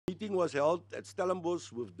meeting was held at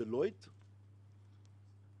Stellenbosch with Deloitte,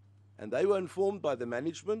 and they were informed by the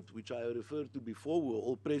management, which I referred to before, we were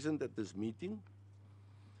all present at this meeting,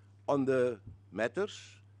 on the matters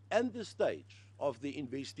and the stage of the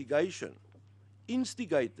investigation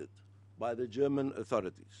instigated by the German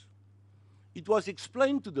authorities. It was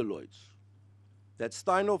explained to Deloitte that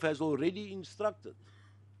Steinhoff has already instructed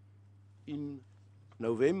in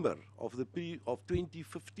November of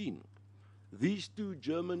 2015 these two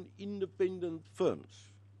German independent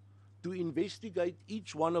firms to investigate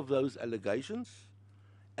each one of those allegations,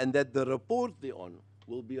 and that the report thereon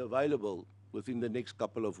will be available within the next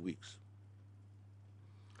couple of weeks.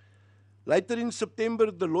 Later in September,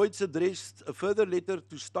 Deloitte addressed a further letter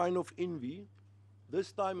to Steinhoff NV,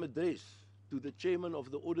 this time addressed to the chairman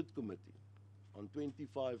of the Audit Committee on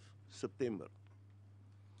 25 September,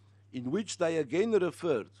 in which they again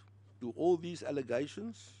referred to all these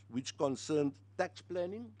allegations which concerned tax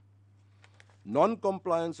planning,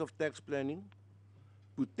 non-compliance of tax planning,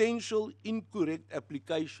 potential incorrect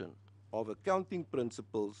application of accounting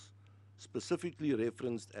principles specifically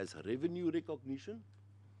referenced as revenue recognition,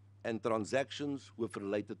 and transactions with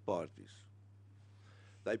related parties.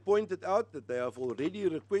 They pointed out that they have already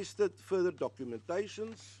requested further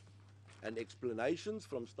documentations and explanations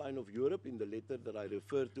from Steinhoff Europe in the letter that I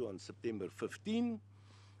referred to on September 15,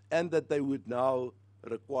 and that they would now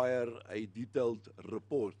require a detailed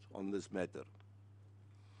report on this matter.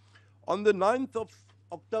 On the 9th of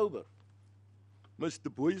October, Mr.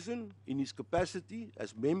 Boysen, in his capacity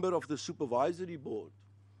as member of the Supervisory Board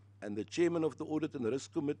and the chairman of the Audit and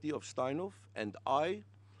Risk Committee of Steinhoff, and I,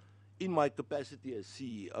 in my capacity as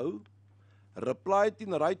CEO, replied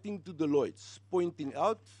in writing to Deloitte, pointing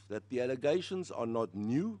out that the allegations are not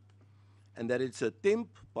new and that it's an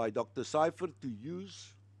attempt by Dr. Seifert to use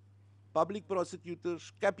public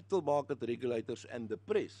prosecutors, capital market regulators, and the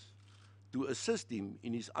press to assist him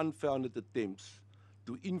in his unfounded attempts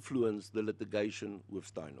to influence the litigation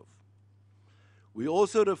with Steinhoff. We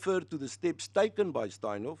also referred to the steps taken by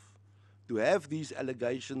Steinhoff to have these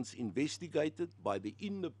allegations investigated by the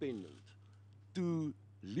independent two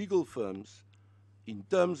legal firms in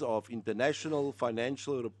terms of international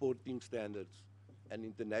financial reporting standards and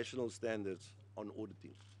international standards on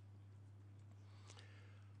auditing.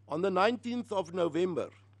 On the 19th of November,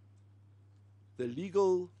 the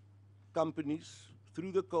legal companies,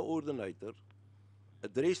 through the coordinator,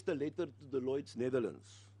 addressed a letter to Deloitte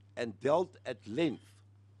Netherlands and dealt at length,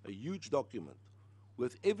 a huge document,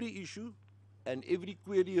 with every issue and every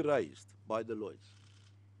query raised by Deloitte.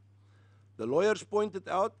 The lawyers pointed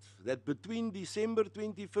out that between December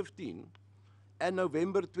 2015 and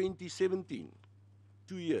November 2017,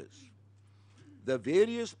 2 years, the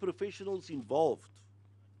various professionals involved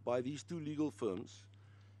by these two legal firms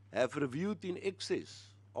have reviewed in excess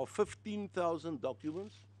of 15,000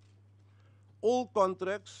 documents, all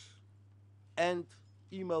contracts and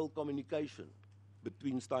email communication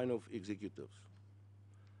between Steinhoff executives.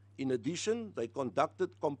 In addition, they conducted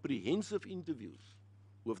comprehensive interviews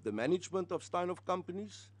with the management of Steinhoff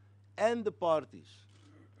companies and the parties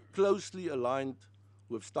closely aligned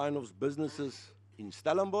with Steinhoff's businesses in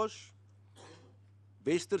Stellenbosch,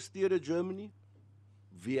 Westerstede, Germany,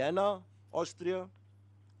 Vienna, Austria,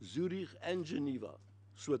 Zurich and Geneva,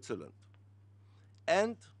 Switzerland.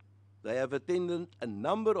 And they have attended a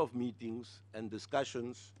number of meetings and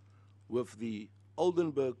discussions with the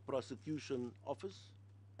Oldenburg Prosecution Office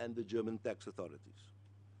and the German tax authorities.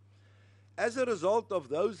 As a result of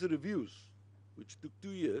those reviews, which took 2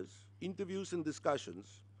 years, interviews and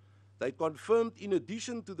discussions, they confirmed, in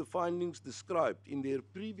addition to the findings described in their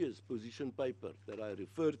previous position paper that I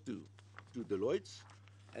referred to Deloitte,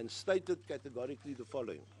 and stated categorically the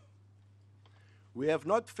following: we have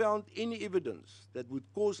not found any evidence that would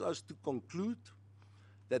cause us to conclude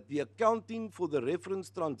that the accounting for the reference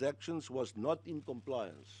transactions was not in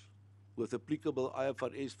compliance with applicable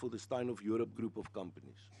IFRS for the Steinhoff Europe group of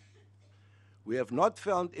companies. We have not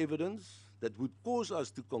found evidence that would cause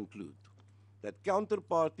us to conclude that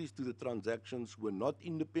counterparties to the transactions were not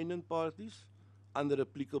independent parties under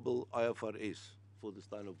applicable IFRS for the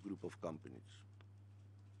Steinhoff group of companies.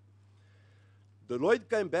 Deloitte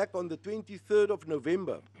came back on the 23rd of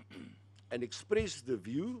November and expressed the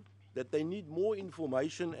view that they need more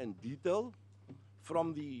information and detail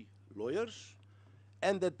from the lawyers,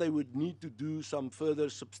 and that they would need to do some further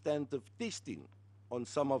substantive testing on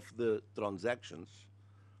some of the transactions.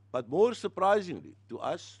 But more surprisingly to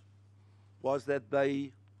us was that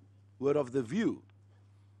they were of the view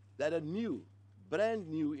that a brand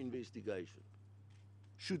new investigation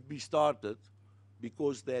should be started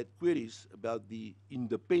because they had queries about the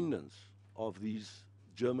independence of these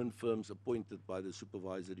German firms appointed by the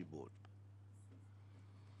supervisory board.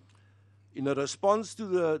 In a response to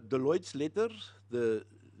the Deloitte's letter, the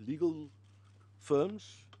legal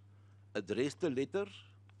firms addressed a letter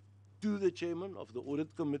to the chairman of the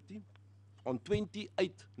audit committee on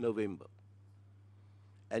 28 November.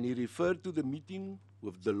 And he referred to the meeting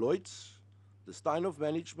with Deloitte's, the Steinhoff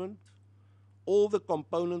management, all the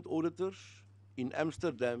component auditors in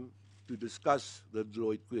Amsterdam to discuss the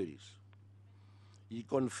Deloitte queries. He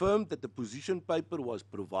confirmed that the position paper was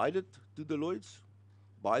provided to Deloitte's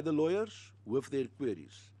by the lawyers with their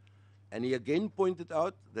queries. And he again pointed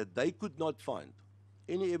out that they could not find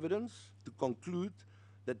any evidence to conclude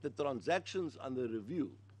that the transactions under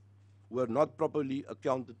review were not properly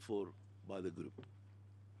accounted for by the group.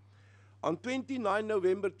 On 29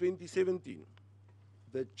 November 2017,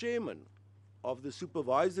 the chairman of the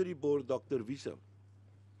supervisory board, Dr. Wiese,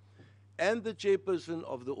 and the chairperson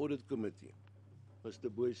of the audit committee, Mr.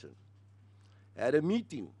 Boysen, had a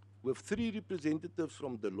meeting with 3 representatives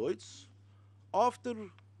from Deloitte's, after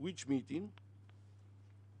which meeting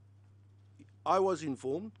I was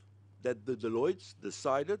informed that the Deloitte's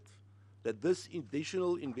decided that this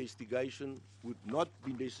additional investigation would not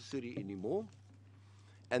be necessary anymore,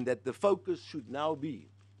 and that the focus should now be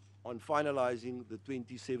on finalizing the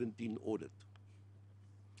 2017 audit.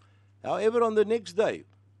 However, on the next day,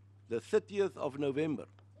 the 30th of November,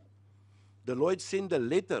 Deloitte sent a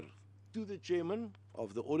letter to the chairman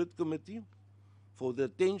of the audit committee for the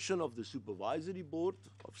attention of the supervisory board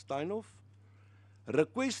of Steinhoff,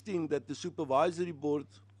 requesting that the supervisory board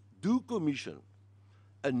do commission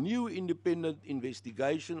a new independent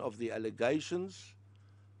investigation of the allegations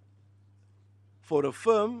for a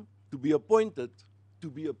firm to be appointed to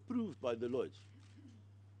be approved by Deloitte.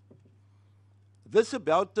 This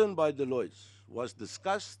about turn by Deloitte was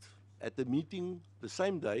discussed at a meeting the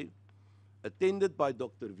same day, attended by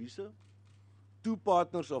Dr. Wiese, 2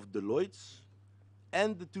 partners of Deloitte's,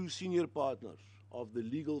 and the 2 senior partners of the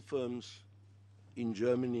legal firms in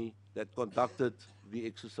Germany that conducted the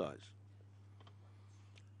exercise.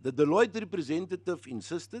 The Deloitte representative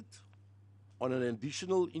insisted on an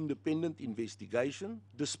additional independent investigation,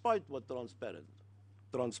 despite what transpired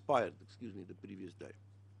the previous day.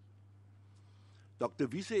 Dr.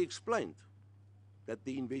 Wiese explained that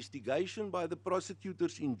the investigation by the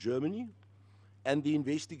prosecutors in Germany and the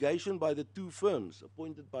investigation by the 2 firms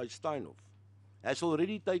appointed by Steinhoff has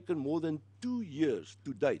already taken more than 2 years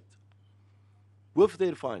to date with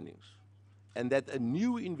their findings, and that a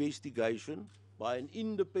new investigation by an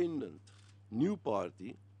independent new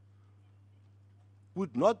party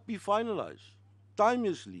would not be finalized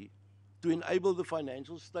timeously to enable the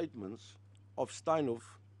financial statements of Steinhoff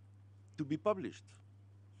to be published.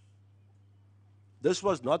 This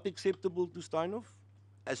was not acceptable to Steinhoff,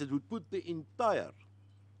 as it would put the entire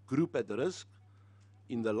group at risk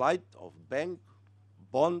in the light of bank,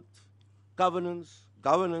 bond, governance,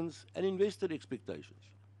 and investor expectations.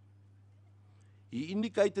 He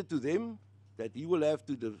indicated to them that he will have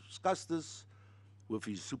to discuss this with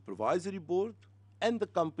his supervisory board and the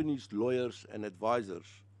company's lawyers and advisors,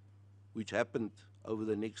 which happened over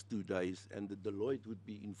the next 2 days, and that Deloitte would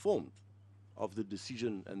be informed of the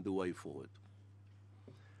decision and the way forward.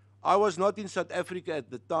 I was not in South Africa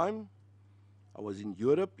at the time. I was in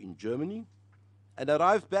Europe, in Germany, and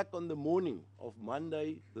arrived back on the morning of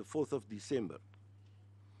Monday, the 4th of December.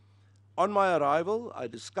 On my arrival, I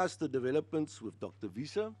discussed the developments with Dr.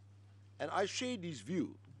 Wiese, and I shared his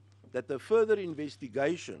view that the further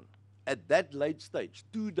investigation at that late stage,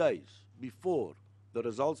 2 days before the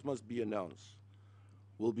results must be announced,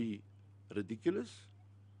 will be ridiculous,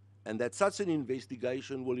 and that such an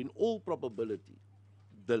investigation will in all probability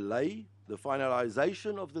delay the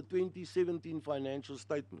finalization of the 2017 financial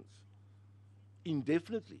statements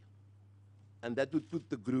indefinitely, and that would put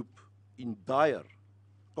the group in dire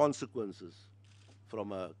consequences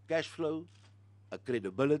from a cash flow, a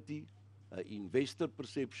credibility, an investor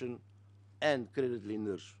perception, and credit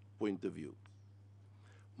lenders' point of view.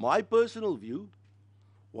 My personal view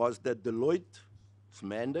was that Deloitte's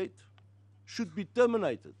mandate should be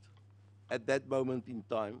terminated at that moment in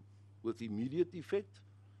time with immediate effect,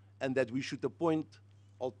 and that we should appoint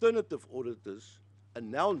alternative auditors,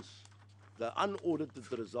 announce the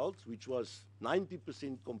unaudited results, which was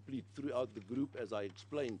 90% complete throughout the group, as I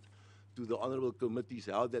explained to the honorable committees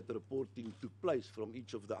how that reporting took place from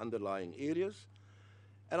each of the underlying areas.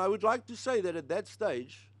 And I would like to say that at that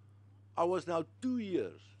stage, I was now 2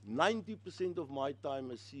 years, 90% of my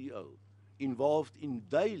time as CEO, involved in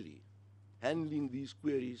daily handling these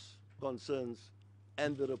queries, concerns,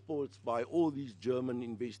 and the reports by all these German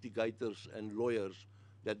investigators and lawyers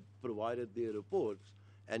that provided their reports.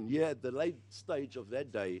 And here at the late stage of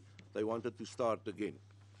that day, they wanted to start again.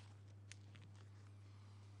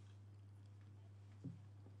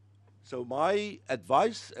 So my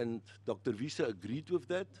advice, and Dr. Wiese agreed with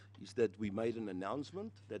that, is that we made an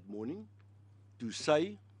announcement that morning to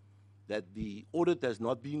say that the audit has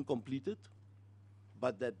not been completed,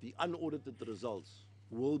 but that the unaudited results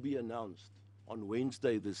will be announced on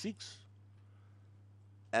Wednesday the 6th.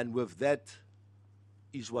 And with that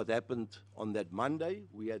is what happened on that Monday.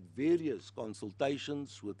 We had various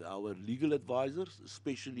consultations with our legal advisors,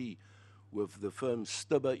 especially with the firm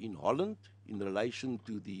Stibbe in Holland in relation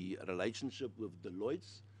to the relationship with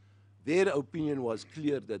Deloitte. Their opinion was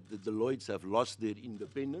clear that the Deloitte have lost their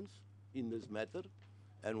independence in this matter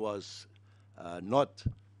and was not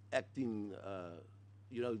acting,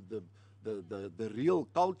 the real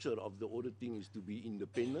culture of the auditing is to be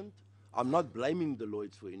independent. I'm not blaming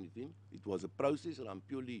Deloitte for anything. It was a process, and I'm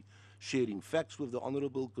purely sharing facts with the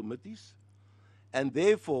honorable committees. And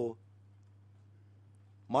therefore,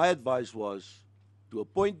 my advice was to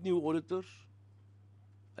appoint new auditors,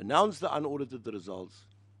 announce the unaudited results,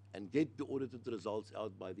 and get the audited results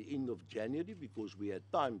out by the end of January, because we had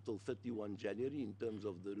time till 31 January in terms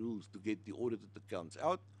of the rules to get the audited accounts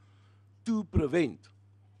out, to prevent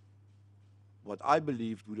what I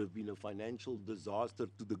believed would have been a financial disaster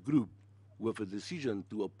to the group, with a decision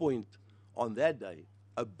to appoint on that day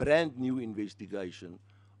a brand new investigation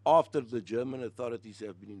after the German authorities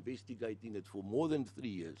have been investigating it for more than 3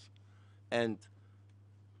 years, and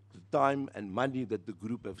the time and money that the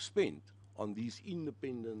group have spent on these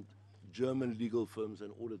independent German legal firms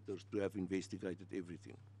and auditors to have investigated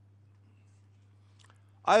everything.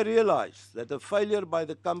 I realized that a failure by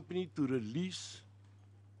the company to release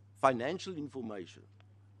financial information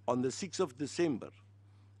on the 6th of December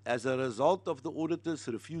as a result of the auditors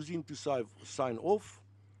refusing to sign off,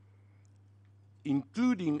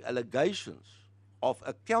 including allegations of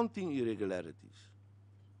accounting irregularities,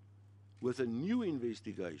 with a new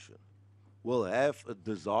investigation, will have a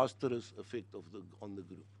disastrous effect on the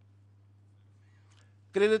group.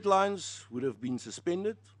 Credit lines would have been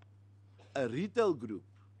suspended. A retail group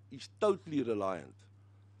is totally reliant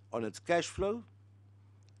on its cash flow,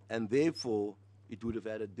 and therefore it would have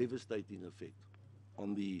had a devastating effect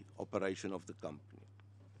on the operation of the company.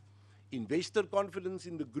 Investor confidence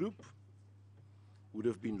in the group would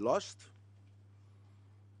have been lost.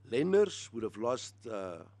 Lenders would have lost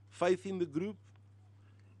faith in the group.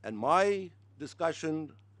 And my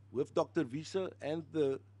discussion with Dr. Wiese and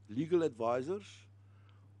the legal advisors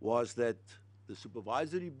was that the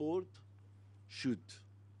supervisory board should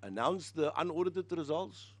announce the unaudited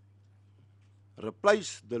results,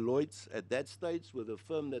 replace Deloitte at that stage with a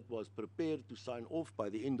firm that was prepared to sign off by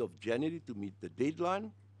the end of January to meet the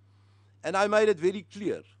deadline. And I made it very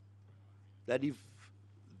clear that if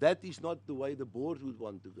that is not the way the board would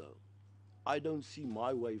want to go, I don't see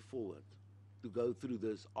my way forward to go through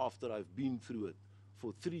this after I've been through it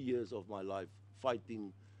for 3 years of my life,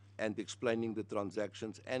 fighting and explaining the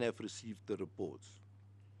transactions, and have received the reports.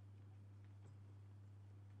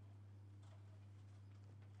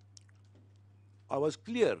 I was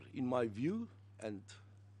clear in my view, and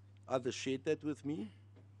others shared that with me,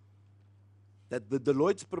 that the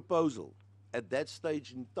Deloitte's proposal at that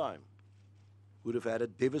stage in time would have had a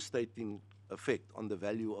devastating effect on the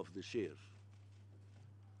value of the shares.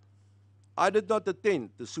 I did not attend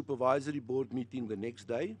the supervisory board meeting the next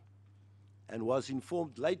day, and was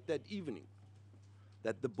informed late that evening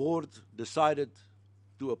that the board decided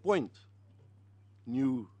to appoint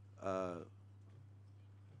new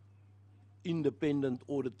independent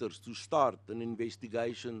auditors to start an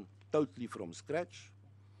investigation totally from scratch,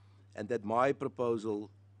 and that my proposal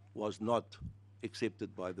was not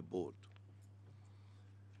accepted by the board.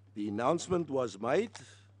 The announcement was made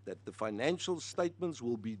that the financial statements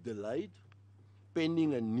will be delayed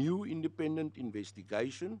pending a new independent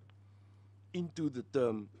investigation into the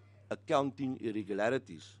term accounting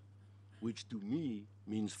irregularities, which to me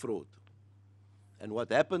means fraud. And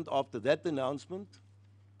what happened after that announcement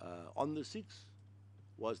on the 6th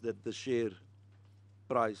was that the share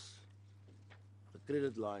price, the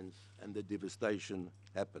credit lines, and the devastation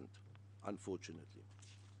happened, unfortunately.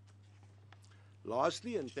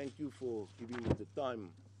 Lastly, and thank you for giving me the time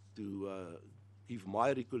to give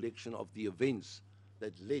my recollection of the events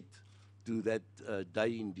that led to that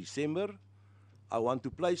day in December, I want to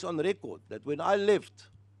place on record that when I left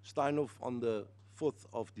Steinhoff on the 4th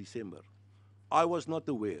of December, I was not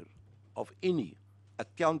aware of any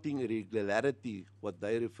accounting irregularity, what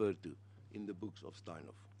they refer to, in the books of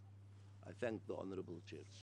Steinhoff. I thank the Honourable Chair.